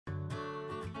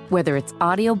Whether it's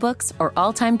audiobooks or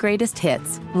all-time greatest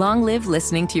hits, long live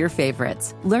listening to your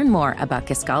favorites. Learn more about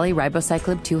Kisqali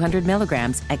Ribociclib 200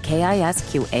 milligrams at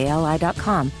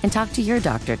KISQALI.com and talk to your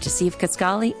doctor to see if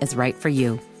Kisqali is right for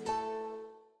you.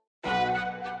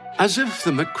 As if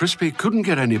the McCrispy couldn't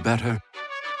get any better,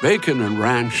 Bacon and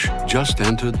Ranch just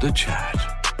entered the chat.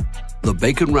 The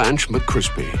Bacon Ranch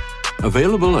McCrispy,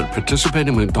 available at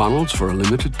participating McDonald's for a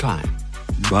limited time.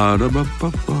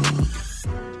 Ba-da-ba-ba-ba.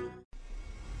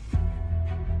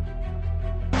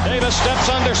 Davis steps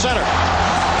under center.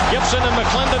 Gibson and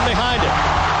McClendon behind him.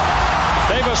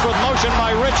 Davis with motion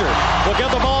by Richard. Will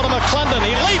give the ball to McClendon.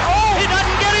 He leaps. Oh, he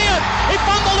doesn't get in. He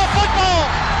fumbled the football.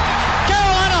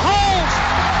 Carolina holds.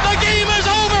 The game is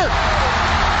over.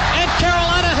 And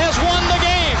Carolina has won the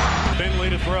game. Finley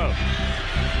to throw.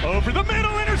 Over the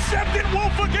middle, intercepted.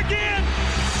 Wolford again.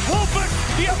 Wolford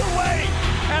the other way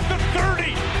at the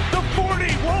 30, the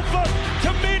 40. Wolford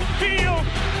to midfield.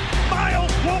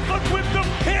 Miles Wolford with the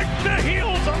pick, the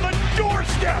heels on the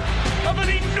doorstep of an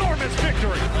enormous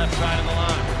victory. Left side of the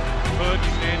line. Hood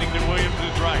standing to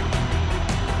Williams' right.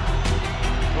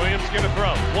 Williams gonna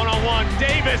throw. One-on-one.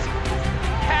 Davis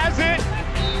has it.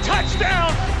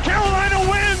 Touchdown. Carolina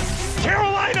wins.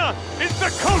 Carolina is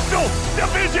the Coastal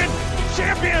Division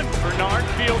champion. Bernard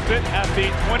fields it at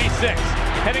the 26.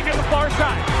 Heading to the far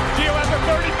side. Gio at the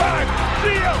 35.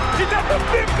 Gio is at the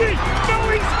 50. No,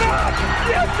 he's not.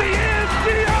 Yes, he is.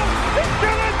 Gio is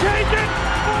going to take it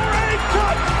for a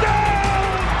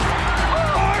touchdown.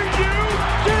 Are you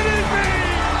kidding me?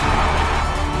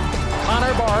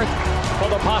 Connor Barth for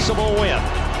the possible win.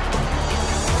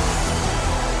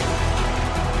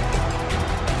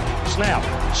 Snap,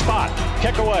 spot,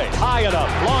 kick away, high enough,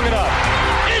 long enough.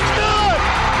 It's good!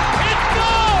 It's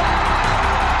good!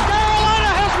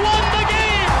 Carolina has won the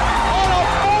game on a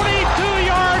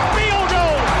 42-yard field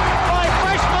goal by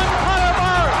freshman Connor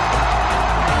Barth.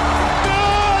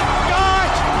 Good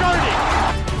gosh, dirty!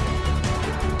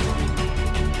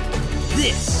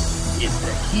 This is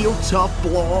the Heel Tough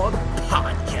Blog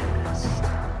Podcast.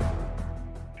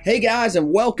 Hey guys,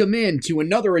 and welcome in to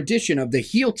another edition of the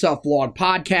Heel Tough Blog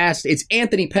Podcast. It's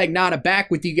Anthony Pagnotta back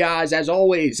with you guys as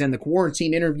always, and the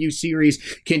quarantine interview series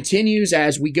continues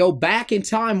as we go back in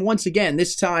time once again,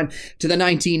 this time to the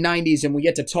 1990s, and we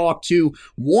get to talk to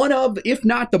one of, if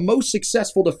not the most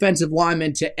successful defensive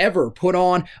lineman to ever put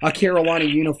on a Carolina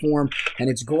uniform, and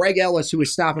it's Greg Ellis who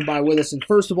is stopping by with us. And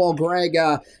first of all, Greg,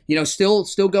 still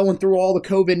going through all the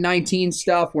COVID-19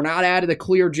 stuff. We're not out of the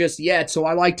clear just yet, so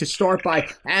I like to start by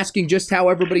asking just how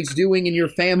everybody's doing in your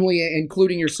family,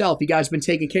 including yourself. You guys been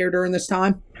taking care during this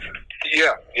time?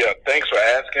 Yeah. Thanks for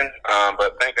asking.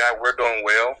 But thank God we're doing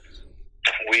well.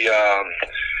 We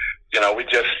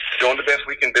just doing the best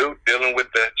we can do, dealing with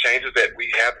the changes that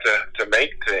we have to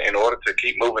make in order to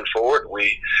keep moving forward.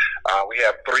 We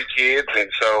have 3 kids, and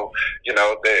so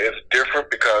it's different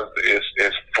because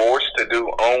it's forced to do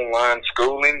online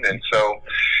schooling, and so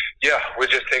we're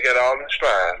just taking it all in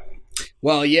stride.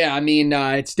 Well, yeah, I mean,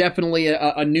 it's definitely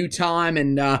a new time,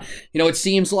 and, it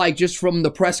seems like just from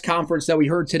the press conference that we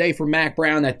heard today from Mack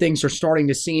Brown that things are starting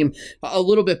to seem a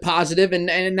little bit positive,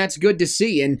 and that's good to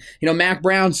see. And, Mack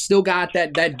Brown's still got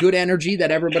that good energy that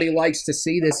everybody likes to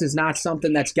see. This is not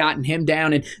something that's gotten him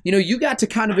down, and, you got to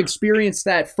kind of experience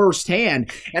that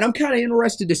firsthand, and I'm kind of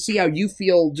interested to see how you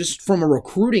feel just from a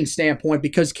recruiting standpoint,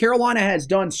 because Carolina has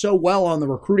done so well on the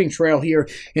recruiting trail here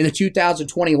in the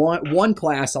 2021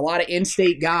 class. A lot of in-state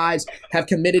guys have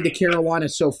committed to Carolina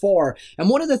so far. And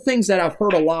one of the things that I've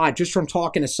heard a lot just from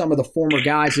talking to some of the former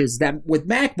guys is that with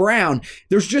Mack Brown,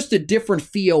 there's just a different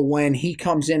feel when he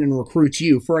comes in and recruits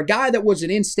you. For a guy that was an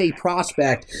in-state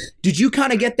prospect, did you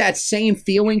kind of get that same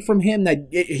feeling from him that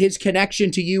his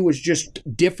connection to you was just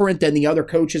different than the other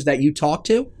coaches that you talked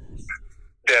to?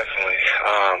 Definitely.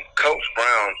 Coach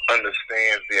Brown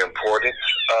understands the importance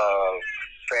of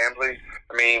family.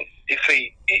 I mean, you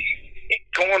see,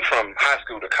 going from high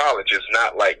school to college is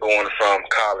not like going from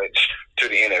college to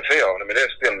the NFL. I mean,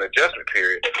 there's still an adjustment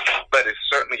period, but it's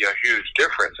certainly a huge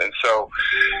difference. And so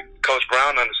Coach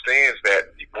Brown understands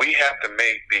that we have to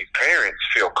make these parents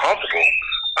feel comfortable.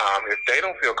 If they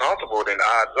don't feel comfortable, then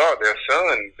odds are their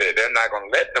son, they're not going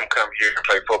to let them come here and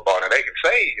play football. And they can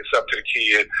say it's up to the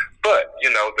kid, but,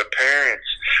 the parents,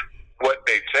 what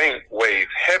they think weighs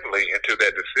heavily into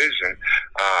that decision,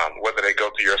 whether they go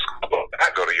to your school or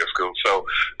not go to your school. So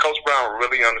Coach Brown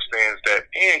really understands that,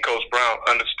 and Coach Brown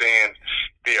understands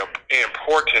the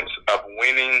importance of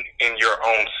winning in your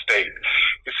own state.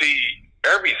 You see,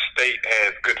 every state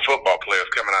has good football players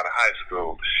coming out of high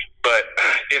school, but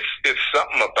it's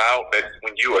something about that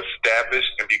when you establish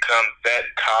and become that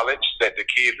college that the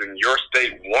kids in your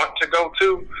state want want to go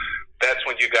to, that's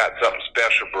when you got something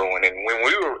special brewing. And when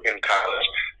we were in college,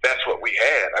 that's what we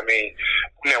had. I mean,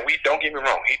 we don't get me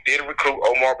wrong. He did recruit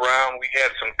Omar Brown. We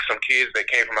had some kids that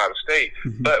came from out of state,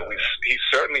 but he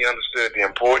certainly understood the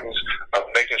importance of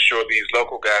making sure these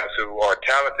local guys who are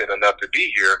talented enough to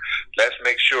be here, let's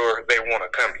make sure they want to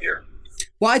come here.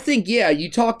 Well, I think, you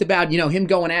talked about, him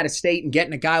going out of state and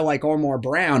getting a guy like Omar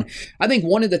Brown. I think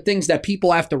one of the things that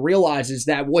people have to realize is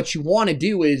that what you want to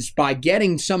do is by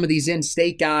getting some of these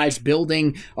in-state guys,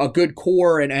 building a good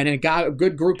core and a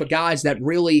good group of guys that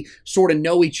really sort of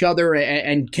know each other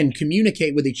and can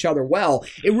communicate with each other well,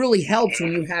 it really helps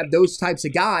when you have those types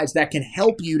of guys that can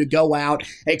help you to go out,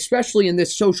 especially in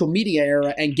this social media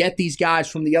era, and get these guys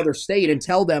from the other state and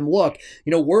tell them, look,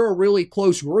 we're a really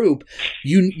close group.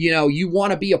 You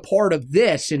want to be a part of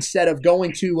this instead of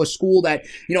going to a school that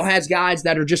has guys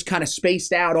that are just kind of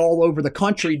spaced out all over the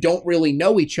country, don't really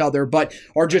know each other, but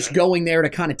are just going there to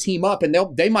kind of team up, and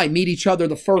they might meet each other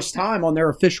the first time on their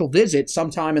official visit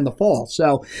sometime in the fall.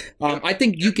 So I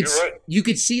think you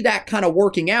could see that kind of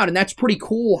working out, and that's pretty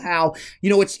cool how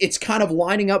it's kind of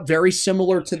lining up very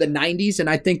similar to the 90s, and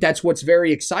I think that's what's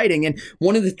very exciting. And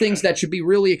one of the things that should be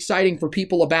really exciting for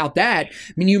people about that,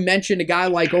 I mean, you mentioned a guy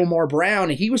like Omar Brown,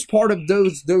 and he was part of those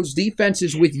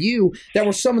defenses with you that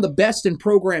were some of the best in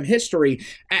program history.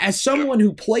 As someone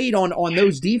who played on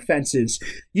those defenses,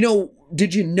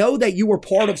 did you know that you were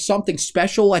part of something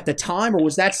special at the time, or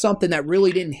was that something that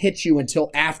really didn't hit you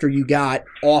until after you got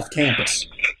off campus?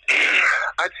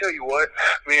 I tell you what,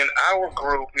 man, our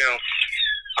group,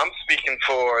 I'm speaking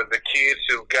for the kids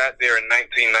who got there in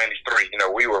 1993.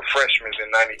 We were freshmen in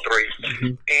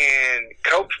 93. And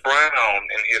Coach Brown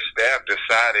and his staff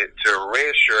decided to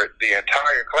redshirt the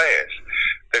entire class.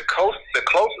 The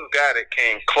closest guy that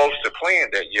came close to playing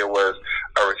that year was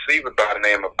a receiver by the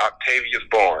name of Octavius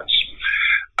Barnes.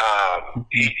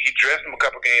 He dressed him a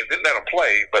couple games, didn't let him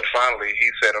play, but finally he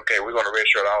said, okay, we're going to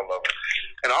redshirt all of them.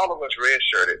 And all of us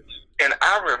redshirted. And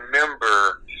I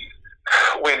remember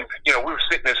when, we were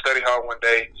sitting in study hall one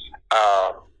day,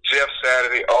 Jeff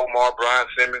Saturday, Omar, Brian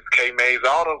Simmons, K. Mays,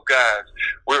 all those guys,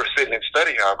 we were sitting in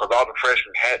study hall because all the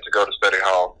freshmen had to go to study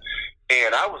hall.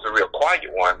 And I was a real quiet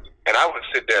one, and I would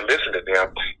sit there and listen to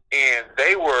them. And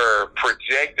they were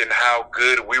projecting how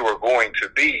good we were going to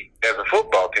be as a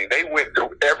football team. They went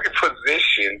through every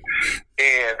position,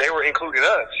 and they were including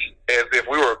us as if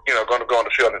we were, going to go on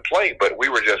the field and play, but we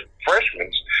were just freshmen.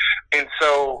 And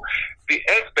so the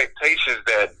expectations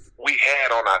that we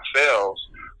had on ourselves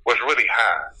was really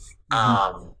high.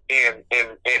 And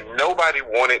nobody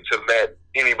wanted to let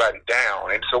anybody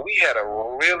down. And so we had a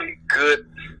really good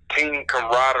team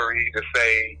camaraderie to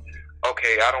say,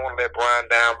 okay, I don't want to let Brian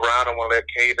down. Brian don't want to let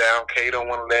Kay down. Kay don't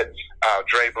want to let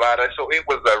Dre Blighter. So it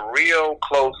was a real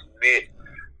close-knit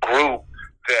group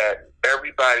that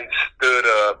everybody stood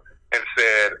up and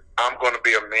said, I'm going to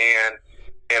be a man,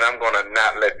 and I'm going to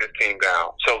not let this team down.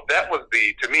 So that was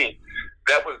to me,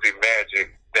 that was the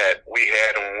magic that we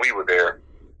had when we were there.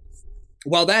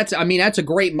 Well, that's a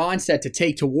great mindset to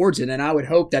take towards it, and I would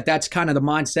hope that that's kind of the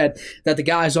mindset that the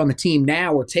guys on the team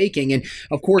now are taking. And,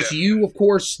 of course, you,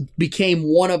 became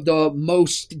one of the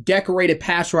most decorated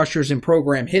pass rushers in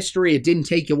program history. It didn't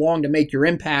take you long to make your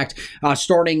impact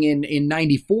starting in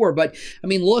 94. But,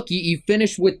 look, you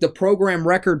finished with the program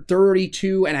record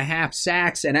 32.5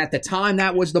 sacks, and at the time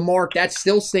that was the mark. That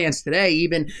still stands today,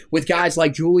 even with guys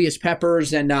like Julius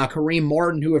Peppers and Kareem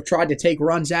Martin who have tried to take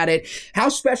runs at it. How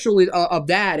special of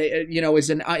that, is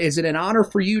it an honor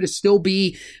for you to still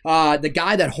be the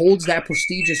guy that holds that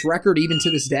prestigious record even to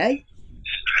this day?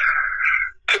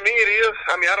 To me, it is.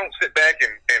 I don't sit back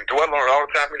and dwell on it all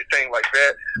the time, anything like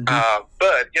that.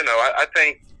 But, I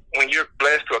think when you're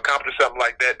blessed to accomplish something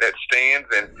like that stands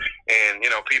and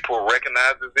people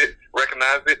recognize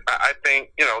it, I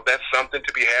think, that's something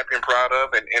to be happy and proud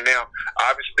of. And now,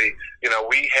 obviously,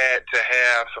 we had to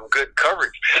have some good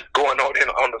coverage going on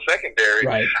on the secondary.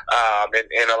 Right.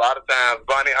 And a lot of times,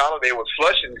 Bonnie Holiday was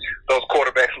flushing those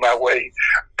quarterbacks my way.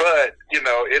 But,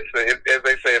 it's as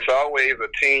they say, it's always a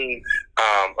team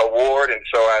award. And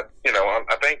so, I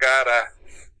thank God I'm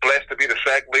blessed to be the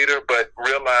sack leader, but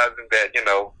realizing that,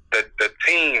 the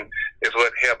team is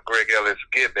what helped Greg Ellis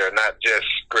get there, not just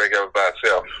Greg Ellis by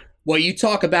himself. Well, you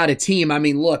talk about a team. I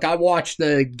mean, look, I watched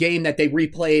the game that they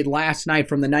replayed last night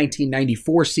from the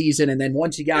 1994 season, and then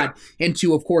once you got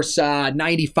into, of course,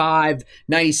 95,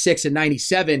 96, and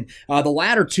 97, the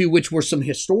latter two, which were some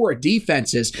historic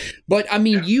defenses. But, I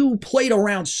mean, you played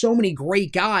around so many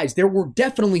great guys. There were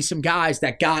definitely some guys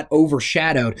that got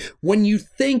overshadowed. When you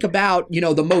think about,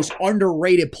 the most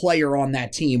underrated player on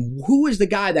that team, who is the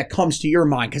guy that comes to your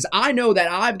mind? Because I know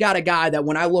that I've got a guy that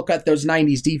when I look at those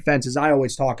 90s defenses, I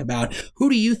always talk about. Who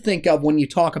do you think of when you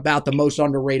talk about the most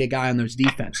underrated guy on those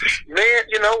defenses? Man,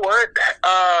 you know what?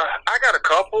 I got a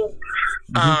couple.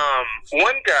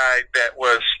 One guy that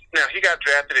he got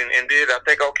drafted and did, I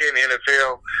think, okay in the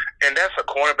NFL, and that's a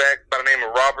cornerback by the name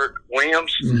of Robert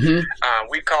Williams.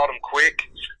 We called him Quick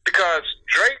because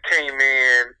Drake came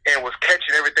in and was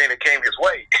catching everything that came his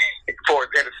way for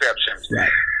his interceptions.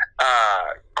 Right.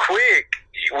 Quick,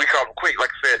 we called him Quick, like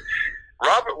I said.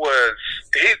 Robert was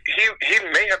he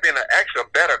may have been actually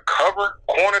a better cover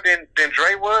corner than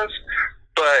Dre was,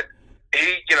 but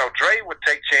Dre would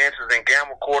take chances and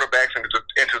gamble quarterbacks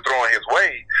into throwing his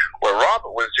way, where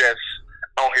Robert was just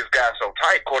on his guy so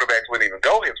tight, quarterbacks wouldn't even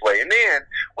go his way. And then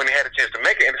when he had a chance to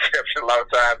make an interception, a lot of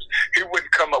times he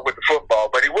wouldn't come up with the football,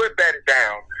 but he would bat it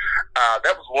down.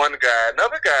 That was one guy.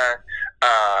 Another guy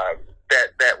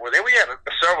that was, and we had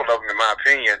several of them in my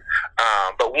opinion,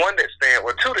 but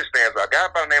two that stands out. A guy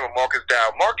by the name of Marcus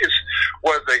Dow. Marcus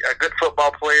was a good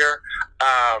football player,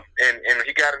 and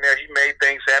he got in there. He made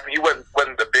things happen. He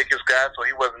wasn't the biggest guy, so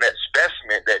he wasn't that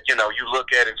specimen that you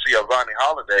look at and see a Ronnie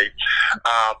Holiday.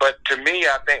 But to me,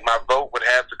 I think my vote would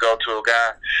have to go to a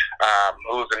guy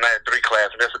who was in the '93 class,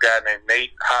 and that's a guy named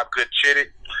Nate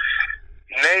Hobgood-Chittick.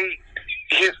 Nate.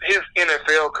 His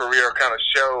NFL career kind of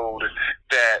showed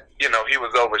that, he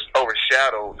was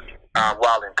overshadowed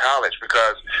while in college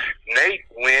because Nate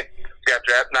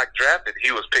not drafted.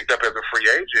 He was picked up as a free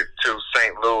agent to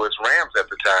St. Louis Rams at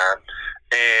the time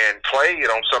and played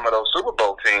on some of those Super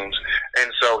Bowl teams. And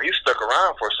so he stuck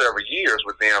around for several years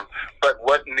with them, but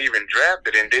wasn't even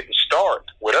drafted and didn't start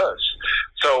with us.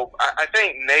 So I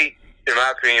think Nate, in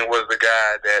my opinion, was the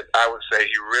guy that I would say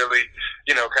he really,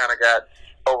 kind of got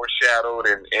overshadowed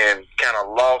and kind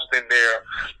of lost in there.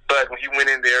 But when he went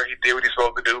in there, he did what he's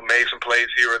supposed to do, made some plays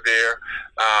here or there,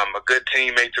 a good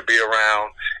teammate to be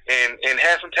around, and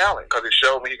had some talent because it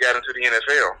showed when he got into the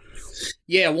NFL.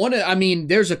 Yeah,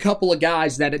 there's a couple of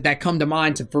guys that come to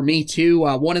mind for me too.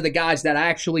 One of the guys that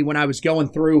actually, when I was going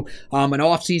through an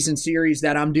off-season series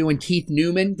that I'm doing, Keith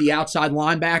Newman, the outside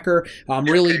linebacker,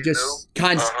 really just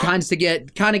kind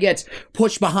of gets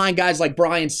pushed behind guys like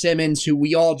Brian Simmons, who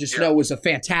we all just know was a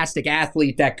fantastic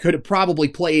athlete that could have probably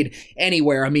played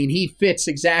anywhere. I mean, he fits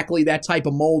exactly that type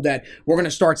of mold that we're going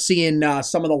to start seeing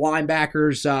some of the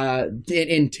linebackers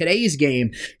in today's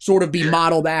game sort of be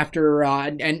modeled after,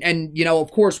 and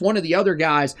of course, one of the other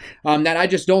guys that I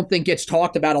just don't think gets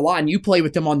talked about a lot, and you play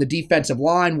with him on the defensive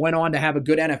line, went on to have a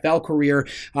good NFL career,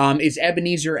 is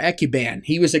Ebenezer Ekuban.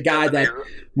 He was a guy that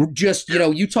just,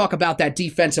 you talk about that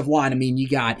defensive line. I mean, you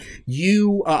got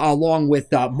along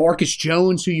with Marcus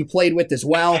Jones, who you played with as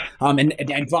well,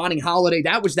 and Vonnie Holiday.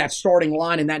 That was that starting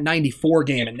line in that 94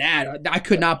 game, and that I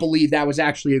could not believe that was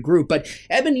actually a group. But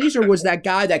Ebenezer was that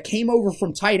guy that came over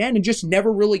from tight end and just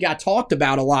never really got talked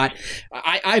about a lot.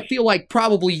 I feel like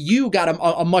probably you got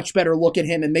a much better look at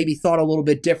him and maybe thought a little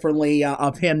bit differently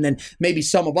of him than maybe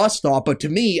some of us thought. But to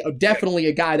me, definitely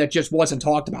a guy that just wasn't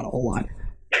talked about a whole lot.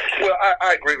 Well,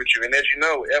 I agree with you. And as you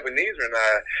know, Ebenezer and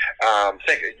I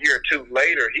think a year or two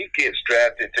later, he gets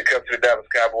drafted to come to the Dallas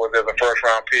Cowboys as a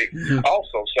first-round pick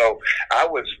also. So I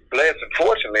was blessed and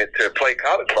fortunate to play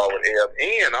college ball with Eb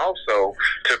and also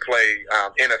to play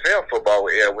NFL football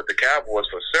with Eb with the Cowboys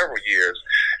for several years.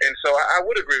 And so I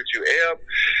would agree with you. Eb,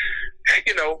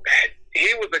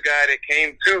 he was a guy that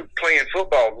came to playing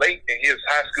football late in his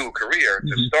high school career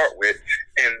to start with.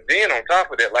 And then on top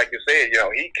of that, like you said,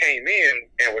 he came in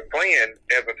and was playing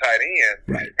as a tight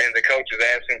end, and the coaches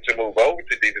asked him to move over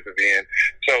to defensive end.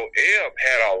 So Eb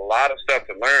had a lot of stuff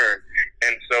to learn.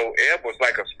 And so Eb was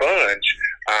like a sponge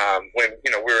when,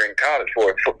 we were in college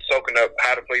for soaking up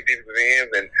how to play defensive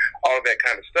ends and all of that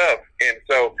kind of stuff. And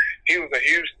so he was a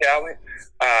huge talent,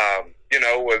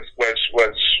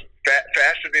 was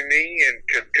faster than me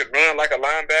and could run like a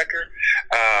linebacker,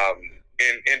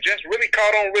 and just really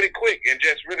caught on really quick and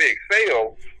just really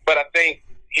excelled. But I think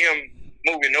him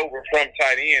moving over from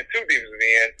tight end to defensive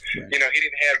end, he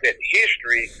didn't have that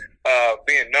history of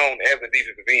being known as a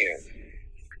defensive end.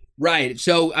 Right.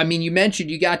 So, I mean, you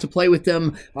mentioned you got to play with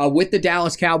them with the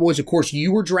Dallas Cowboys. Of course,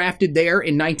 you were drafted there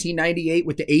in 1998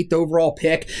 with the 8th overall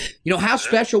pick. You know, how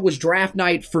special was draft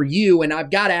night for you? And I've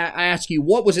got to ask you,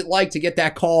 what was it like to get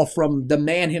that call from the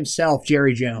man himself,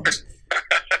 Jerry Jones?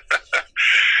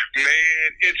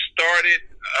 Man, it started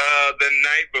the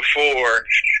night before.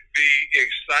 The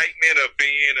excitement of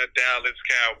being a Dallas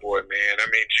Cowboy, man. I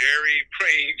mean, Jerry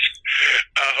brings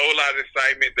a whole lot of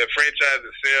excitement. The franchise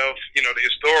itself, you know, the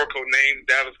historical name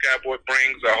Dallas Cowboy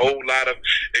brings a whole lot of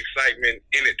excitement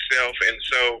in itself. And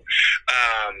so,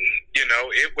 you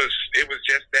know, it was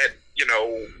just that, you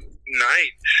know,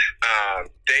 night,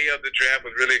 day of the draft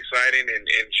was really exciting, and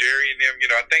Jerry and them,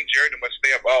 you know, I think Jerry and them must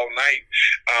stay up all night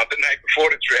the night before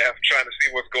the draft trying to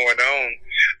see what's going on.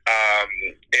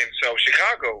 And so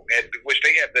Chicago, which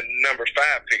they had the number 5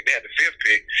 pick, they had the 5th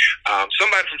pick.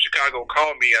 Somebody from Chicago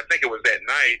called me, I think it was that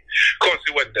night. Of course,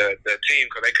 it wasn't the team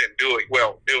because they couldn't do it.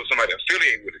 Well, it was somebody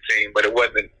affiliated with the team, but it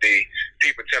wasn't the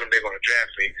people telling them they're going to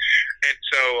draft me. And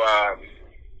so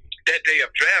that day of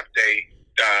draft day,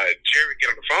 Jerry get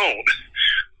on the phone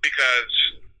because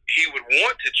he would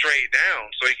want to trade down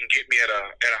so he can get me at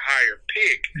a higher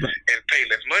pick and pay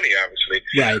less money, obviously.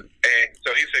 Right. And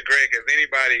so he said, Greg, has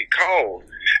anybody called?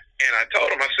 And I told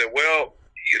him, I said, well,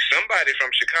 somebody from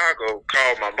Chicago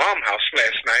called my mom's house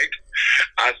last night.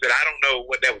 I said, I don't know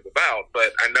what that was about,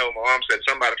 but I know my mom said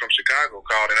somebody from Chicago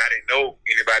called, and I didn't know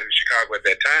anybody in Chicago at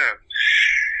that time.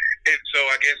 And so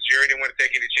I guess Jerry didn't want to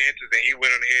take any chances, and he went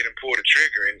on ahead and pulled the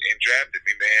trigger and drafted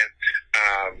me, man.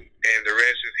 And the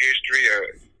rest is history.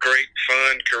 A great,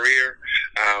 fun career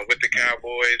with the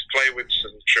Cowboys. Played with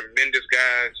some tremendous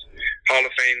guys, Hall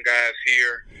of Fame guys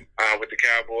here with the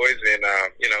Cowboys, and,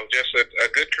 you know, just a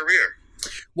good career.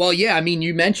 Well, yeah, I mean,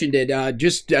 you mentioned it,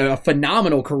 just a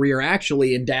phenomenal career,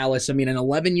 actually, in Dallas. I mean, an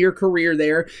 11-year career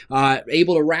there,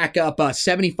 able to rack up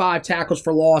 75 tackles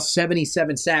for loss,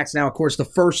 77 sacks. Now, of course, the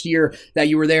first year that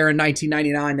you were there in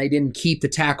 1999, they didn't keep the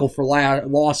tackle for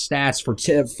loss stats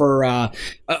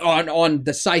on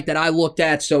the site that I looked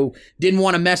at, so didn't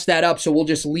want to mess that up, so we'll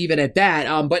just leave it at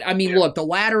that. But, I mean, look, the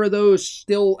latter of those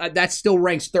still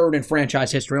ranks 3rd in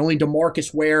franchise history. Only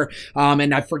DeMarcus Ware,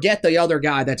 and I forget the other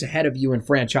guy that's ahead of you in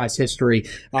franchise history.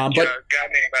 But a guy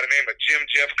named by the name of Jim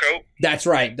Jeffcoat. That's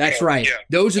right. Right. Yeah.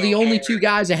 Those are the only 2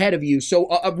 guys ahead of you. So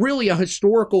really a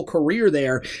historical career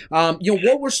there. You know,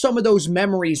 what were some of those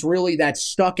memories really that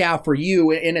stuck out for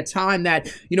you in a time that,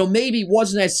 you know, maybe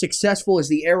wasn't as successful as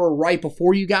the era right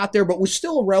before you got there, but was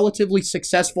still a relatively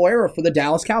successful era for the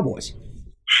Dallas Cowboys?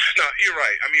 No, you're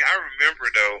right. I mean, I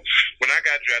remember, though, when I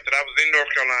got drafted, I was in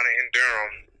North Carolina in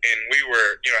Durham, and we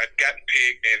were, you know, I'd gotten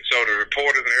picked, and so the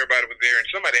reporters and everybody was there, and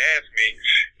somebody asked me,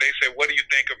 they said, what do you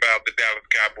think about the Dallas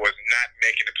Cowboys not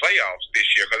making the playoffs this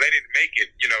year? Because they didn't make it,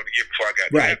 you know, the year before I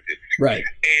got drafted. Right.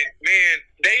 And, man,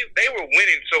 they were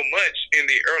winning so much in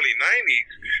the early 90s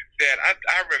that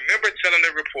I remember telling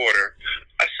the reporter,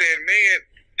 I said, man,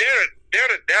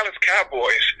 they're the Dallas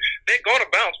Cowboys. They're going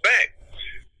to bounce back.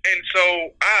 And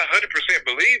so I 100%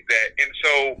 believe that. And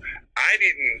so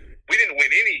we didn't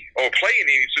win any or play in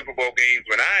any Super Bowl games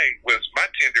when I was my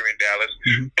tenure in Dallas,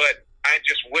 but I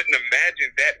just wouldn't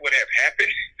imagine that would have happened.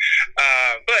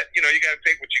 But, you know, you got to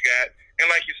take what you got. And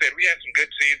like you said, we had some good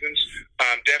seasons,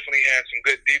 definitely had some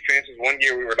good defenses. One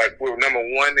year we were number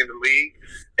 1 in the league.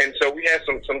 And so we had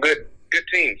some good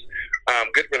teams,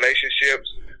 good relationships.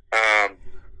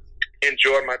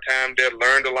 Enjoyed my time there,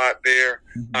 learned a lot there.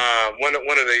 One of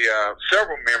the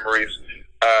several memories,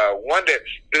 one that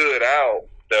stood out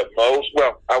the most,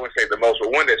 well, I wouldn't say the most,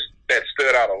 but one that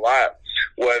stood out a lot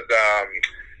was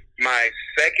my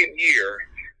second year,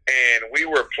 and we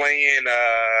were playing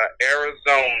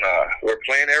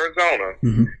Arizona.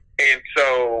 And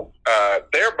so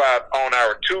they're about on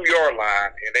our 2-yard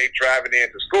line, and they driving in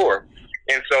to score.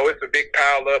 And so it's a big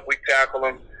pile up. We tackle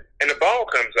them, and the ball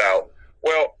comes out.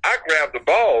 Well, I grabbed the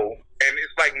ball, and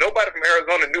it's like nobody from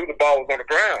Arizona knew the ball was on the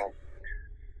ground.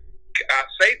 Our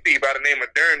safety by the name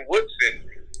of Darren Woodson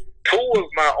pulls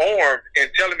my arm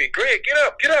and telling me, Greg, get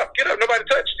up, nobody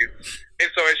touched you.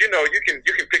 And so, as you know, you can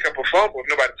pick up a fumble if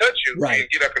nobody touched you and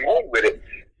get up and run with it.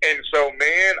 And so,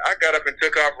 man, I got up and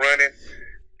took off running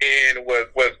and was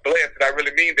blessed, and I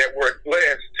really mean that word,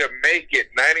 blessed, to make it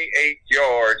 98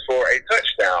 yards for a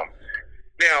touchdown.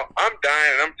 Now, I'm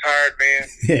dying and I'm tired, man.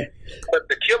 Yeah. But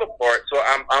the killer part, so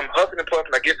I'm huffing and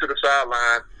puffing. I get to the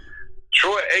sideline.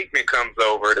 Troy Aikman comes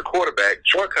over, the quarterback.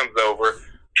 Troy comes over.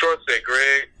 Troy said,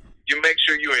 Greg, you make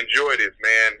sure you enjoy this,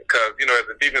 man, because, you know, as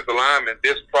a defensive lineman,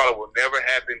 this probably will never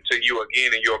happen to you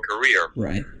again in your career.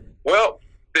 Right. Well,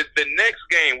 the next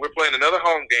game, we're playing another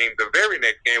home game. The very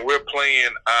next game, we're playing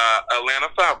Atlanta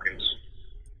Falcons.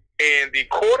 and the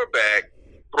quarterback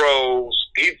throws.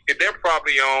 They're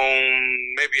probably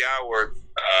on maybe our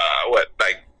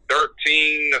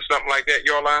 13 or something like that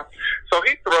yard line. So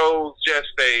he throws just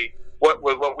what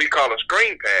we call a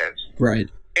screen pass. Right.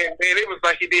 And it was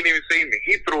like he didn't even see me.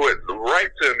 He threw it right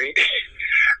to me.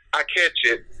 I catch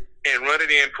it and run it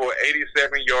in for an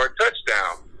 87-yard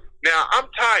touchdown. Now, I'm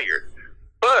tired,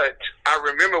 but I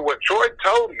remember what Troy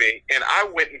told me, and I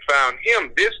went and found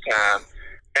him this time,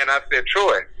 and I said,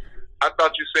 Troy, I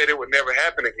thought you said it would never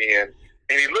happen again.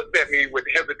 And he looked at me with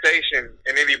hesitation,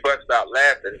 and then he busted out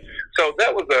laughing. So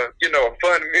that was a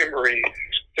fun memory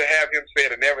to have him say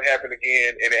it never happened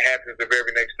again, and it happens the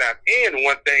very next time. And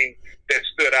one thing that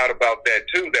stood out about that,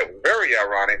 too, that was very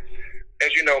ironic,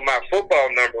 as you know, my football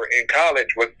number in college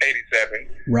was 87,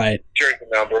 right? Jersey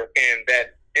number, and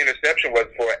that interception was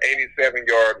for an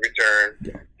 87-yard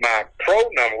return. My pro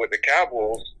number with the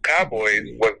Cowboys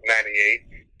was 98.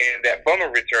 And that fumble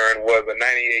return was a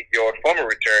 98-yard fumble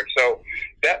return. So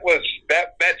that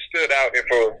stood out, and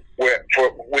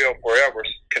will forever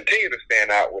continue to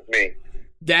stand out with me.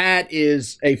 That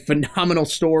is a phenomenal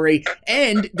story.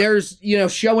 And there's,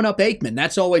 showing up Aikman.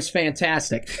 That's always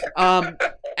fantastic.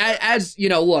 As you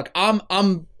know, look,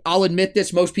 I'll admit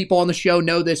this. Most people on the show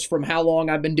know this from how long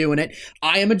I've been doing it.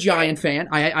 I am a Giant fan.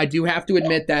 I do have to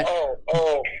admit that.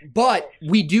 But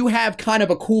we do have kind of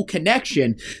a cool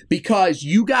connection because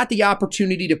you got the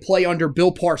opportunity to play under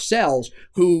Bill Parcells,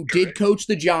 who did coach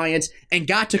the Giants and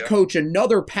got to coach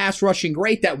another pass rushing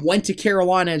great that went to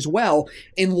Carolina as well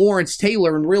in Lawrence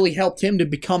Taylor and really helped him to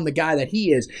become the guy that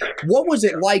he is. What was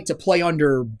it like to play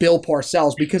under Bill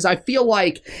Parcells? Because I feel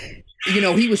like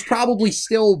he was probably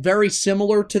still very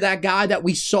similar to that guy that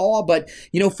we saw, but,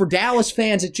 for Dallas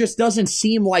fans, it just doesn't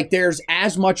seem like there's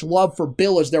as much love for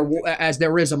Bill as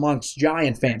there is amongst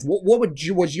Giant fans. What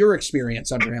was your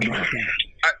experience under him like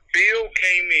that? Bill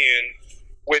came in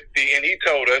with and he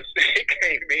told us, he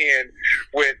came in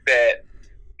with that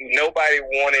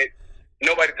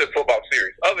nobody took football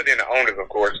serious, other than the owners, of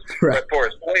course. Right. But for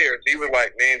his players, he was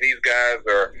like, man, these guys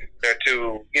they're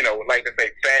too, like to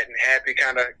say, fat and happy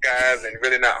kind of guys and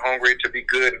really not hungry to be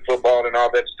good in football and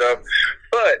all that stuff.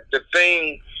 But the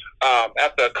thing,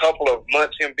 after a couple of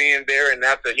months him being there and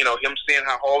after, him seeing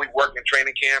how hard we work in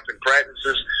training camps and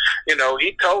practices,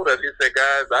 he told us, he said,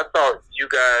 guys, I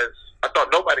thought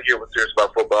nobody here was serious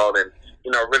about football and,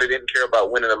 really didn't care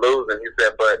about winning or losing. He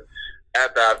said, but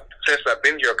since I've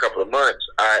been here a couple of months,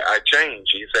 I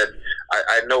changed. He said,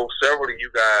 I know several of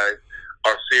you guys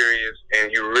are serious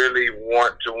and you really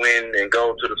want to win and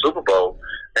go to the Super Bowl.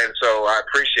 And so I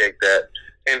appreciate that.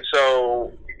 And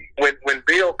so when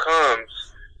Bill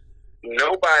comes,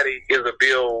 nobody is a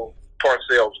Bill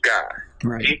Parcells guy.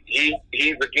 Right.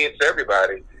 He's against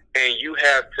everybody, and you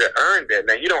have to earn that.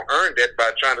 Now, you don't earn that by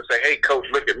trying to say, hey, coach,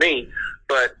 look at me.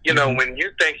 But, when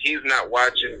you think he's not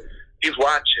watching, he's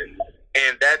watching.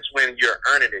 And that's when you're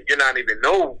earning it. You're not even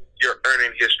know you're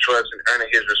earning his trust and earning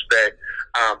his respect.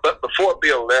 But before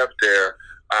Bill left there,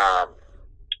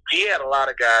 he had a lot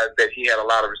of guys that he had a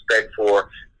lot of respect for,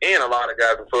 and a lot of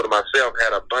guys, including myself,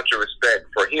 had a bunch of respect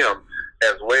for him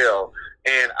as well.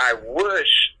 And I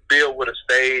wish Bill would have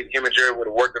stayed. Him and Jerry would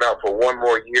have worked it out for one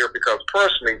more year because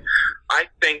personally, I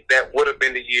think that would have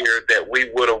been the year that we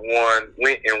would have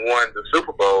went and won the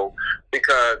Super Bowl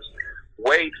because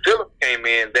Wade Phillips came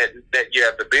in that year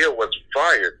after Bill was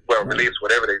fired, released,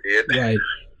 whatever they did, right.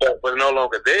 But was no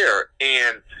longer there.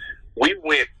 And we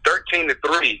went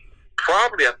 13-3.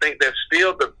 Probably, I think that's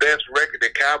still the best record the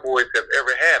Cowboys have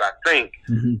ever had, I think.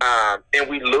 Mm-hmm. And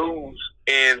we lose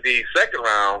in the second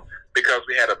round because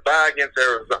we had a bye against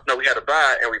Arizona. No, we had a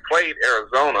bye, and we played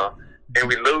Arizona, and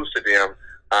we lose to them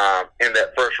in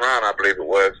that first round, I believe it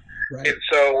was. Right. And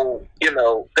so,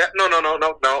 that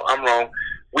no, I'm wrong.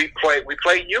 We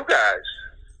played you guys.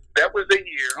 That was the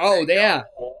year. Oh, yeah.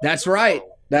 That's right.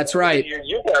 That's right.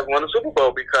 You guys won the Super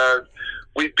Bowl because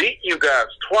we beat you guys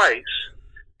twice,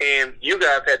 and you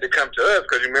guys had to come to us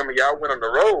because remember y'all went on the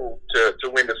road to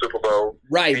win the Super Bowl.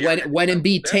 Right. Went and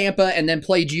beat Tampa and then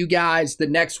played you guys the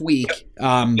next week.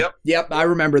 Yep. I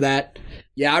remember that.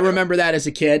 Yeah, I remember that as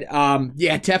a kid.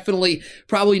 Yeah, definitely,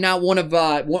 probably not one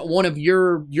of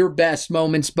your best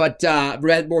moments, but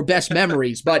or best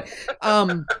memories. But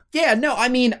yeah, no, I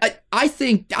mean, I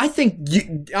think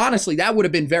honestly that would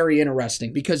have been very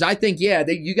interesting because I think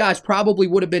you guys probably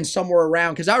would have been somewhere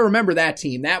around because I remember that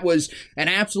team. That was an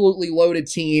absolutely loaded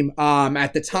team.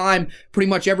 At the time, pretty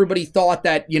much everybody thought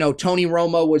that Tony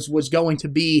Romo was going to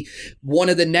be one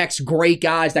of the next great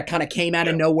guys that kind of came out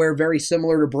of nowhere, very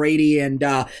similar to Brady and.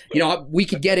 And, we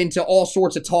could get into all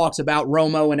sorts of talks about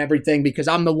Romo and everything because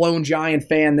I'm the lone Giant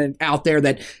fan out there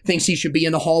that thinks he should be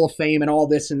in the Hall of Fame and all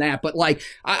this and that. But,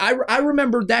 I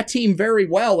remember that team very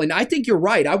well, and I think you're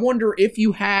right. I wonder if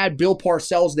you had Bill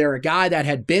Parcells there, a guy that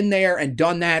had been there and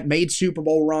done that, made Super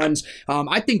Bowl runs.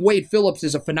 I think Wade Phillips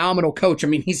is a phenomenal coach. I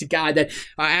mean, he's a guy that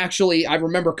I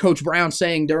remember Coach Brown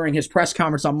saying during his press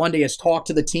conference on Monday has talked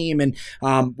to the team, and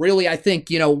really I think,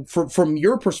 from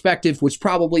your perspective, was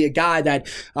probably a guy that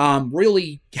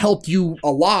really helped you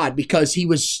a lot because he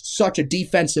was such a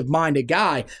defensive-minded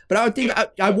guy. But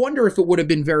I wonder if it would have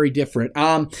been very different.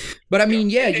 But I mean,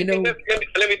 let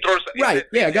me throw something. Right.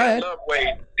 Yeah. Go ahead. I love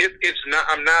Wade. It's not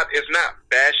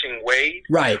bashing Wade.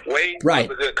 Right. Wade right.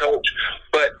 was a good coach,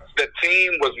 but the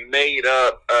team was made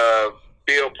up of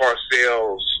Bill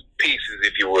Parcells pieces,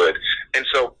 if you would. And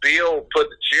so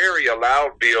Jerry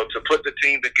allowed Bill to put the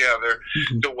team together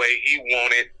the way he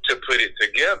wanted to put it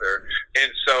together.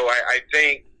 And so I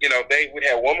think, they would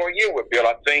have one more year with Bill.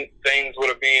 I think things would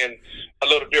have been a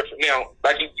little different. Now,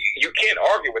 you can't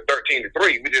argue with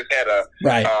 13-3. We just had a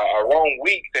wrong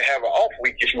week to have an off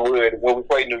week, if you would, when we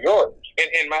played New York.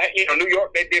 And New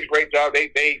York, they did a great job.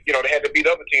 They had to beat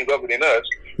other teams other than us.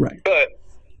 Right. But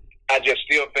I just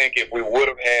still think if we would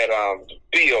have had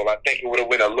Bill, I think it would have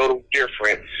been a little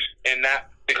different, and not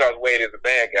because Wade is a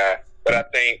bad guy, but I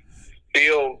think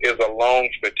Bill is a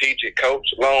strategic coach,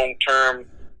 long-term,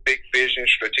 big vision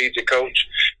strategic coach,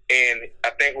 and I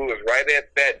think we was right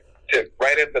at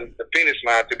the finish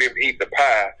line to be able to eat the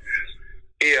pie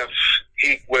if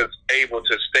he was able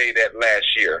to stay that last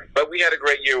year. But we had a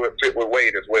great year with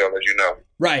Wade as well, as you know.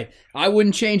 Right. I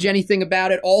wouldn't change anything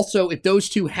about it. Also, if those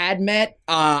two had met,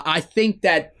 I think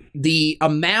that the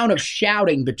amount of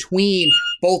shouting between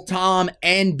both Tom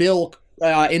and Bill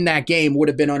in that game would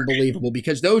have been unbelievable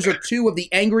because those are two of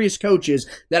the angriest coaches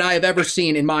that I have ever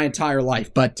seen in my entire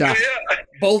life. But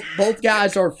both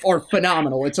guys are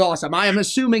phenomenal. It's awesome. I am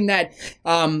assuming that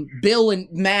Bill and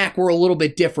Mac were a little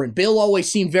bit different. Bill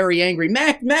always seemed very angry.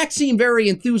 Mac seemed very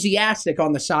enthusiastic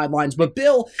on the sidelines, but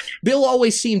Bill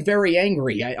always seemed very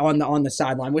angry on the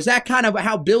sideline. Was that kind of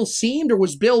how Bill seemed, or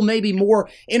was Bill maybe more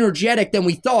energetic than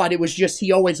we thought? It was just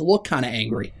he always looked kind of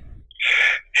angry.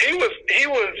 He was.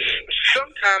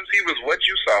 Sometimes he was what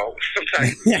you saw.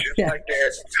 Sometimes he was just like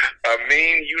that.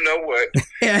 Mean, you know what?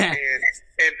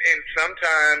 And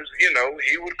sometimes,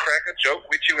 he would crack a joke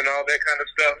with you and all that kind of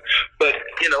stuff. But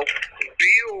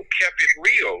Bill kept it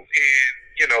real,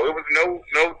 and it was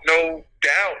no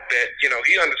doubt that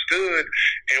he understood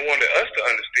and wanted us to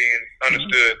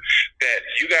understood that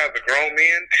you guys are grown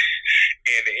men,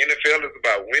 and the NFL is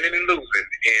about winning and losing,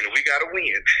 and we got to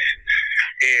win.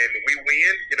 And we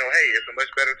win, hey, it's a much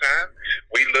better time.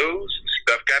 We lose,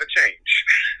 stuff got to change.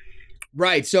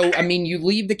 Right. So, I mean, you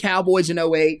leave the Cowboys in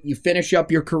 2008. You finish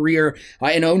up your career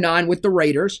in 2009 with the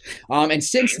Raiders. And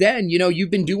since then,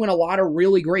 you've been doing a lot of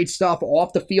really great stuff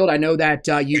off the field. I know that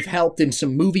you've helped in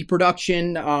some movie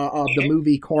production of the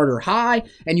movie Carter High,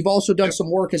 and you've also done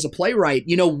some work as a playwright.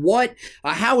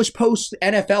 How has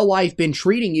post-NFL life been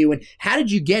treating you, and how did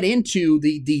you get into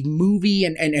the movie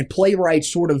and playwright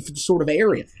sort of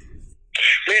area?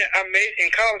 Man, in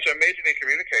college, I majored in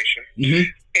communication.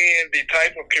 And the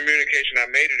type of communication I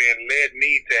majored in led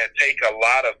me to take a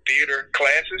lot of theater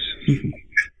classes.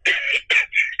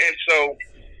 And so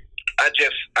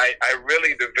I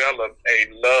really developed a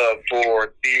love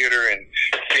for theater and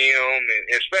film, and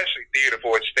especially theater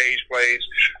for its stage plays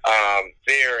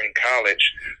there in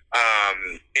college.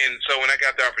 And so when I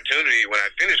got the opportunity, when I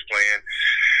finished playing,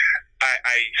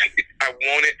 I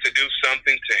wanted to do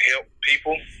something to help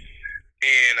people.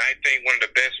 And I think one of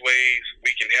the best ways we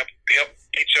can help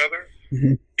each other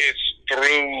is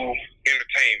through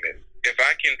entertainment. If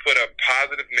I can put a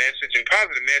positive message, and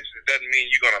positive message doesn't mean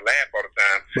you're going to laugh all the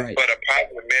time, right, but a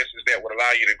positive message that would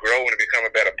allow you to grow and become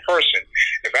a better person.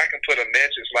 If I can put a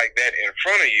message like that in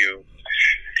front of you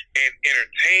and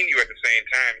entertain you at the same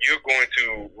time, you're going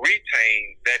to retain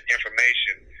that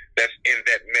information that's in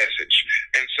that message.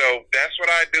 And so that's what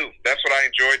I do. That's what I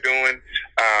enjoy doing.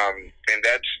 And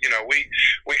that's,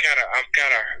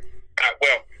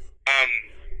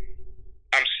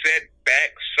 I'm set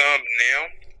back some now.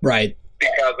 Right.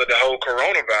 Because of the whole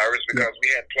coronavirus, because we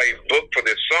had plays booked for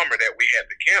this summer that we had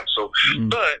to cancel.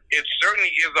 But it certainly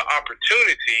is an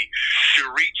opportunity to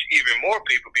reach even more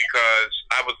people, because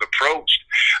I was approached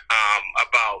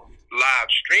about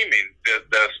live streaming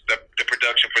the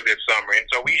production for this summer. And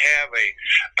so we have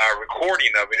a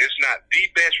recording of it. It's not the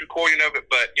best recording of it,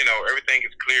 but, everything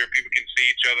is clear. People can see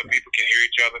each other. People can hear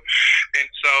each other. And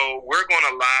so we're going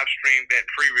to live stream that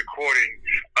pre-recording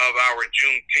of our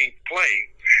Juneteenth play.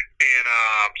 And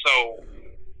so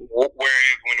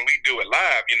Whereas when we do it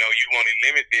live, you want to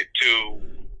limit it to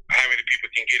how many people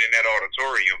can get in that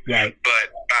auditorium. Right. But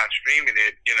by streaming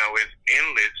it, it's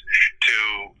endless to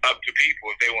up to people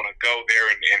if they want to go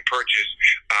there and purchase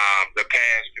the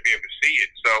pass to be able to see it.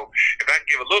 So if I can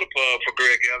give a little plug for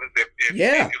Greg Ellis, if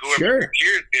whoever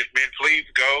hears this, man, please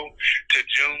go to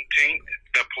Juneteenth,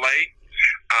 the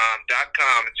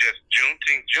play.com. It's just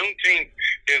Juneteenth. Juneteenth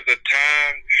is a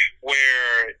time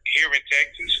where here in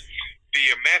Texas, the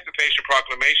Emancipation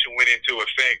Proclamation went into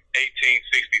effect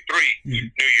 1863,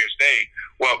 New Year's Day,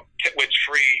 which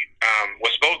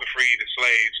was supposed to free the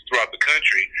slaves throughout the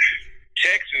country.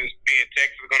 Texas, being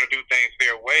Texas, is going to do things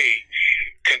their way,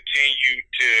 continue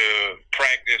to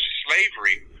practice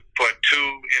slavery for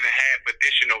 2.5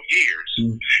 additional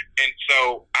years. And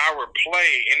so our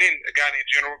play, and then a guy named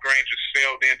General Granger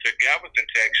sailed into Galveston,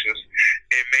 Texas,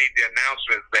 and made the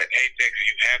announcement that, hey, Texas,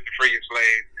 you have to free your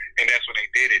slaves, and that's when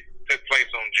they did it. It took place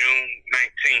on June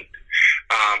 19th,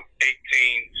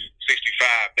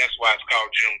 1865. That's why it's called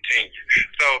Juneteenth.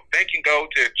 So they can go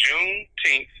to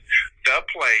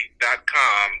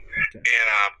JuneteenthThePlay.com and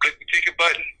click the ticket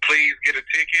button. Please get a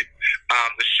ticket.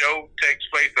 The show takes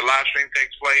place, the live stream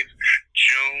takes place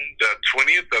June the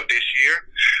 20th of this year.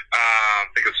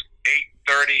 I think it's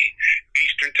 8:30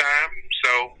 Eastern time.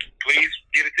 So please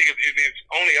get a ticket. It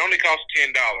only costs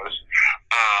 $10.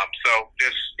 So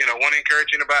just want to encourage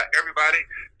everybody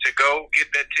to go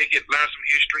get that ticket, learn some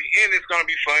history, and it's going to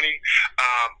be funny.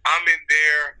 I'm in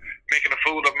there making a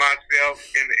fool of myself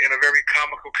in a very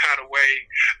comical kind of way,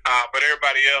 but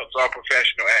everybody else are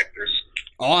professional actors.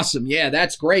 Awesome. Yeah,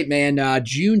 that's great, man.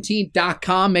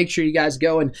 Juneteenth.com. Make sure you guys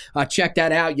go and check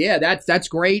that out. Yeah, that's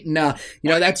great. And, that's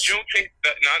Juneteenth,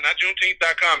 not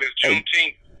Juneteenth.com. It's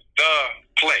Juneteenth the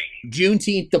Play.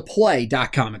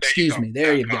 JuneteenthThePlay.com. Excuse me.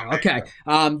 There you go. Okay.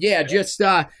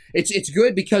 It's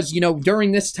good because,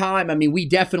 during this time, I mean, we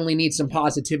definitely need some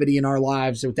positivity in our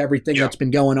lives with everything that's been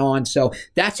going on. So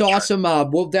that's awesome.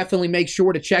 We'll definitely make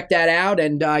sure to check that out.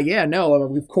 And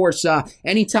of course,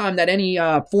 anytime that any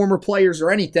former players or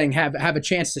anything have a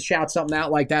chance to shout something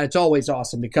out like that, it's always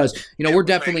awesome because, we're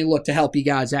definitely look to help you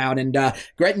guys out. And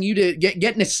Gretton,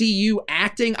 getting to see you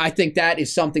acting, I think that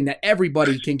is something that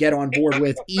everybody can get on board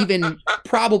with, even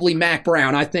probably Mac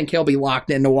Brown. I think he'll be locked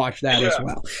in to watch that as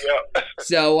well. Yeah.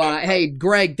 So, hey,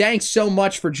 Greg, thanks so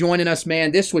much for joining us,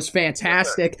 man. This was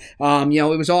fantastic. It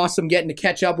was awesome getting to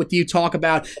catch up with you, talk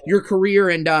about your career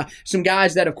and some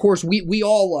guys that, of course, we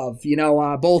all love,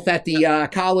 both at the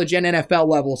college and NFL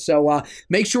level. So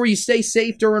make sure you stay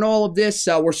safe during all of this.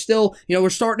 We're still, we're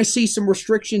starting to see some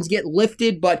restrictions get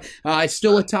lifted, but it's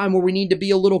still a time where we need to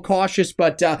be a little cautious.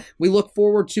 But we look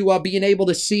forward to being able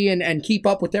to see and keep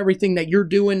up with everything that you're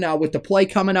doing with the play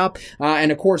coming up.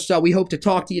 And, of course, we hope to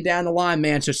talk to you down the line,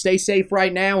 man. So stay safe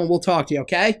right now, and we'll talk to you,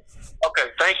 okay? Okay,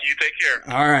 thank you. Take care.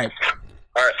 All right.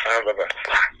 All right, bye-bye.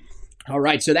 All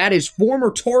right, so that is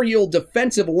former Tar Heel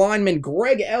defensive lineman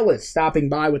Greg Ellis stopping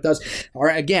by with us. All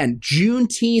right, again,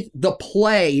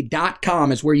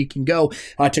 JuneteenthThePlay.com is where you can go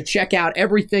to check out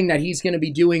everything that he's going to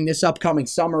be doing this upcoming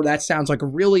summer. That sounds like a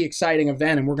really exciting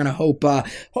event, and we're going to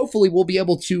hopefully we'll be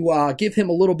able to give him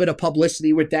a little bit of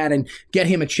publicity with that and get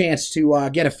him a chance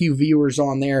to get a few viewers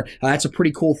on there. That's a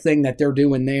pretty cool thing that they're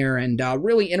doing there, and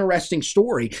really interesting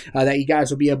story that you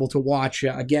guys will be able to watch.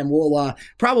 Again, we'll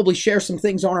probably share some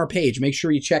things on our page. Make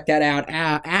sure you check that out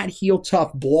at Heel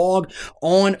Tough Blog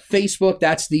on Facebook.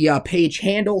 That's the page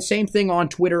handle. Same thing on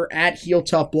Twitter at Heel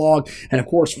Tough Blog. And of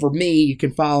course, for me, you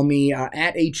can follow me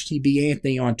at HTB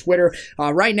Anthony on Twitter.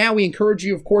 Right now, we encourage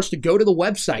you, of course, to go to the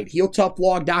website,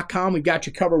 HeelToughBlog.com. We've got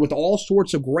you covered with all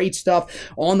sorts of great stuff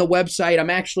on the website. I'm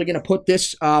actually going to put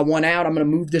this one out. I'm going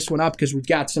to move this one up because we've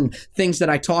got some things that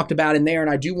I talked about in there,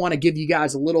 and I do want to give you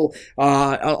guys a little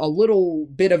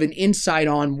bit of an insight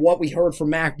on what we heard from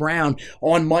Mac Brown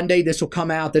on Monday. This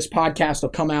podcast will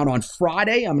come out on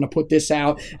Friday. I'm going to put this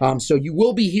out. So you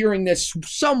will be hearing this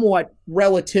somewhat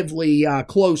relatively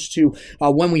close to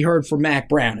when we heard from Mac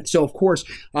Brown. And so, of course,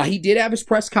 he did have his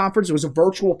press conference. It was a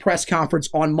virtual press conference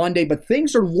on Monday, but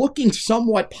things are looking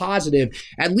somewhat positive,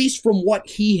 at least from what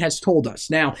he has told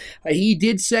us. Now, he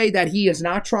did say that he is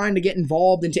not trying to get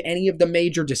involved into any of the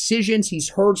major decisions. He's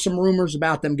heard some rumors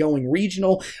about them going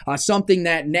regional, something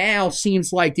that now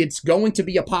seems like it's going to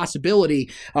be a possibility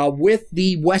with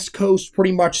the West Coast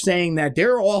pretty much saying that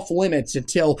they're off limits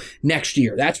until next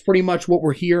year. That's pretty much what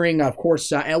we're hearing. Of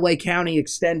course, LA County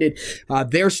extended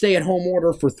their stay-at-home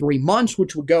order for 3 months,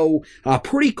 which would go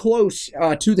pretty close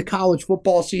to the college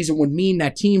football season, would mean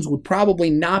that teams would probably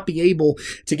not be able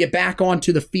to get back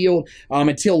onto the field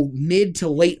until mid to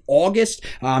late August.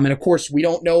 And of course, we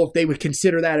don't know if they would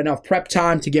consider that enough prep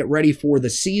time to get ready for the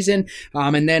season.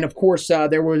 And then, of course,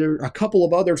 there were a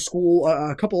couple other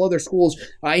schools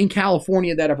in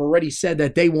California that have already said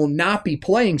that they will not be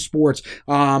playing sports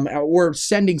or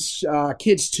sending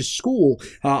kids to school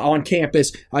on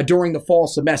campus during the fall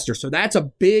semester. So that's a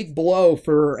big blow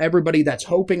for everybody that's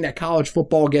hoping that college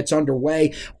football gets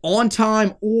underway on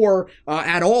time or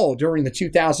at all during the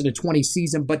 2020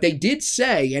 season. But they did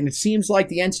say, and it seems like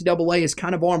the NCAA is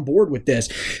kind of on board with this,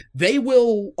 they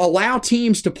will allow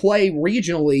teams to play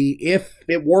regionally if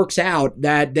it works out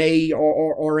that they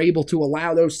are able to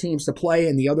allow those teams to play,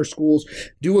 and the other schools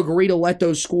do agree to let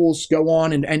those schools go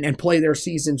on and play their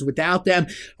seasons without them.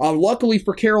 Luckily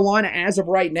for Carolina, as of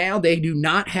right now, they do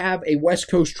not have a West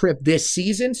Coast trip this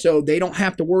season, so they don't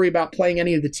have to worry about playing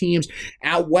any of the teams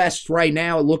out west right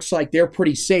now. It looks like they're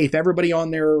pretty safe. Everybody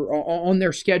on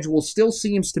their schedule still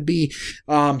seems to be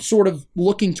sort of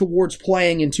looking towards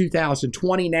playing in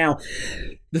 2020 now.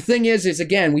 The thing is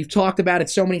again, we've talked about it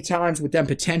so many times with them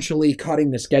potentially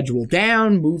cutting the schedule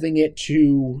down, moving it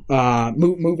to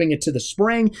the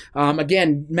spring.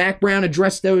 Again, Mack Brown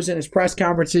addressed those in his press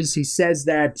conferences. He says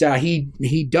that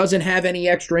he doesn't have any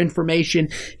extra information.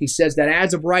 He says that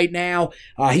as of right now,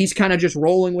 he's kind of just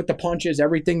rolling with the punches.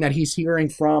 Everything that he's hearing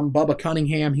from Bubba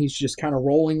Cunningham, he's just kind of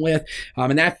rolling with,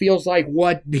 and that feels like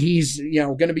what he's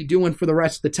going to be doing for the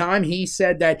rest of the time. He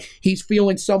said that he's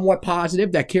feeling somewhat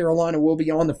positive that Carolina will be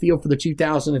on the field for the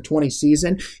 2020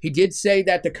 season. He did say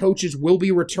that the coaches will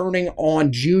be returning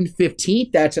on June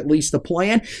 15th. That's at least the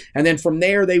plan. And then from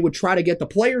there, they would try to get the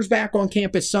players back on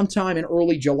campus sometime in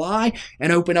early July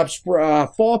and open up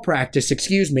fall practice,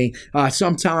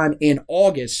 sometime in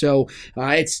August. So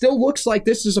it still looks like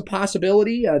this is a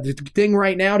possibility. The thing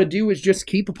right now to do is just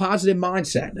keep a positive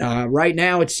mindset. Right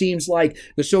now, it seems like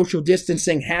the social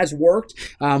distancing has worked.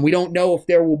 We don't know if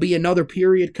there will be another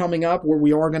period coming up where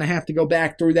we are going to have to go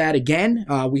back through that again.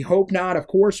 We hope not, of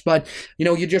course, but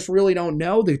you just really don't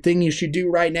know. The thing you should do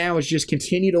right now is just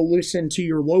continue to listen to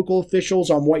your local officials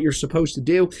on what you're supposed to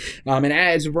do. And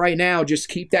as of right now, just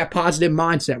keep that positive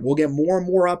mindset. We'll get more and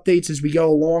more updates as we go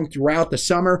along throughout the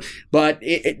summer. But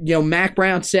Mack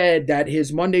Brown said that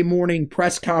his Monday morning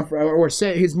press conference, or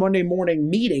said his Monday morning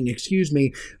meeting,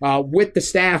 with the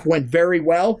staff went very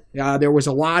well. There was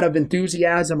a lot of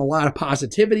enthusiasm, a lot of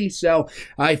positivity. So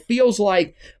it feels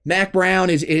like Mack Brown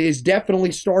is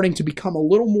definitely starting to become a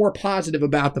little more positive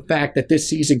about the fact that this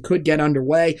season could get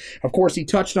underway. Of course, he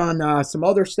touched on some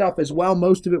other stuff as well.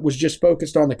 Most of it was just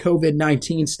focused on the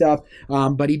COVID-19 stuff,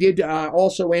 but he did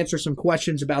also answer some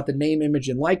questions about the name, image,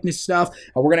 and likeness stuff.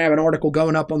 We're going to have an article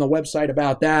going up on the website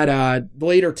about that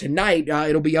later tonight.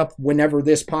 It'll be up whenever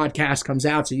this podcast comes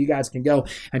out, so you guys can go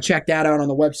and check that out on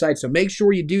the website. So make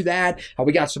sure you do that.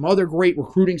 We got some other great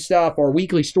recruiting stuff. Our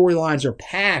weekly storylines are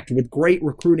packed with great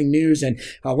recruiting news, and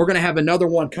we're going to have another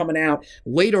one coming out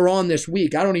later on this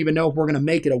week. I don't even know if we're going to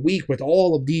make it a week with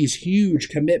all of these huge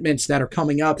commitments that are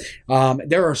coming up.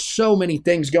 There are so many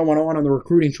things going on the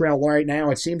recruiting trail right now.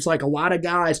 It seems like a lot of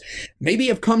guys maybe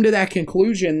have come to that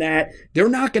conclusion that they're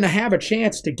not going to have a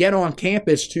chance to get on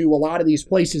campus to a lot of these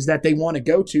places that they want to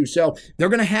go to. So they're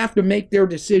going to have to make their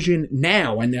decision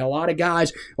now. And a lot of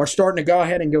guys are starting to go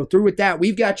ahead and go through with that.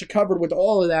 We've got you covered with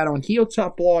all of that on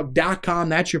HeelToughBlog.com.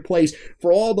 That's your place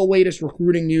for all the latest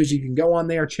recruiting news. You can go on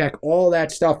there, check all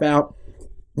that stuff out.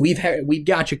 We've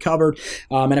got you covered,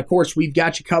 and of course we've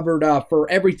got you covered for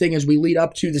everything as we lead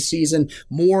up to the season.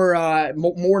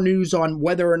 More news on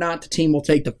whether or not the team will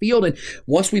take the field, and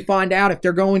once we find out if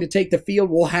they're going to take the field,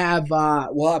 we'll have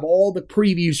all the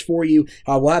previews for you.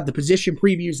 We'll have the position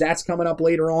previews. That's coming up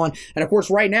later on, and of course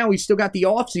right now we've still got the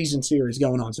off-season series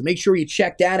going on. So make sure you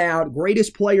check that out.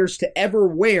 Greatest players to ever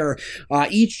wear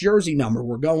each jersey number.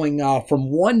 We're going from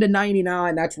 1 to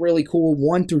 99. That's really cool.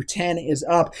 1 through 10 is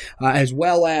up as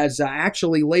well. As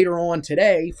actually later on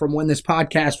today, from when this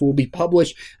podcast will be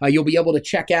published, you'll be able to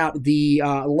check out the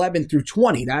 11 through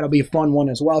 20. That'll be a fun one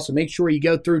as well. So make sure you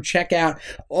go through, check out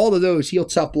all of those,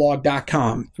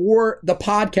 HeelToughBlog.com. For the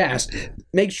podcast,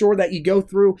 make sure that you go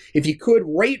through, if you could,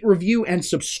 rate, review, and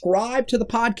subscribe to the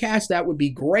podcast. That would be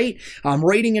great.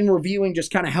 Rating and reviewing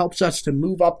just kind of helps us to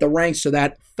move up the ranks so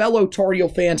that fellow Tar Heel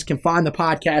fans can find the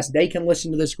podcast. They can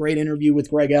listen to this great interview with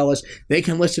Greg Ellis. They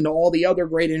can listen to all the other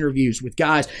great interviews with guys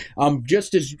guys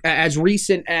just as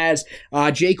recent as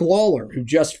Jake Lawler, who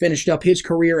just finished up his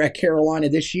career at Carolina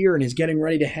this year and is getting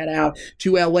ready to head out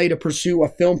to LA to pursue a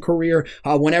film career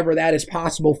whenever that is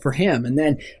possible for him. And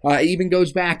then even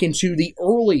goes back into the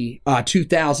early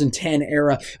 2010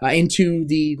 era, into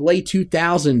the late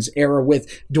 2000s era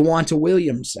with DeWante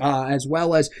Williams, as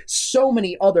well as so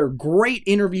many other great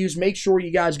interviews. Make sure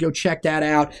you guys go check that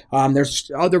out.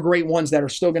 There's other great ones that are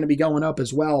still going to be going up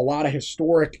as well. A lot of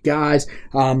historic guys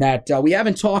that we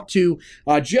haven't talked to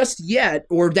just yet,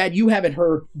 or that you haven't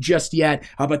heard just yet,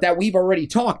 but that we've already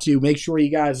talked to. Make sure you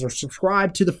guys are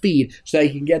subscribed to the feed so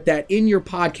you can get that in your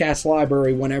podcast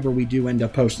library whenever we do end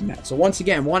up posting that. So once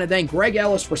again, want to thank Greg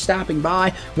Ellis for stopping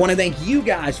by. Want to thank you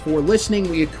guys for listening.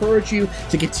 We encourage you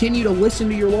to continue to listen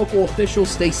to your local officials.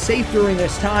 Stay safe during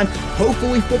this time.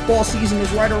 Hopefully football season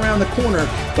is right around the corner,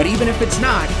 but even if it's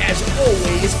not, as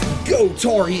always, go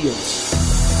Tar Heels!